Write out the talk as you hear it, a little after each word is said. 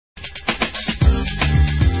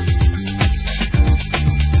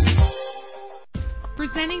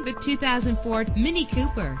Presenting the 2004 Mini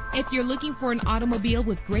Cooper. If you're looking for an automobile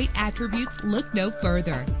with great attributes, look no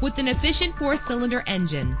further. With an efficient 4-cylinder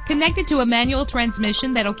engine connected to a manual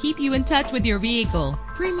transmission that'll keep you in touch with your vehicle.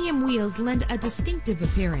 Premium wheels lend a distinctive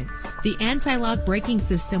appearance. The anti-lock braking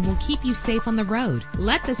system will keep you safe on the road.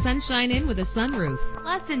 Let the sunshine in with a sunroof.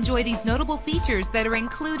 Plus, enjoy these notable features that are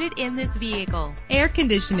included in this vehicle: air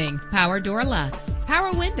conditioning, power door locks,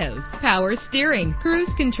 power windows, power steering,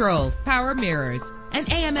 cruise control, power mirrors, an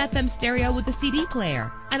AM/FM stereo with a CD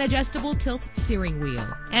player, an adjustable tilt steering wheel.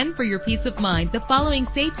 And for your peace of mind, the following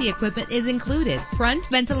safety equipment is included: front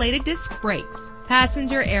ventilated disc brakes,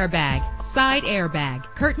 passenger airbag, side airbag,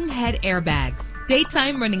 curtain head airbags,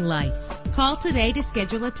 daytime running lights. Call today to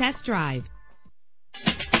schedule a test drive.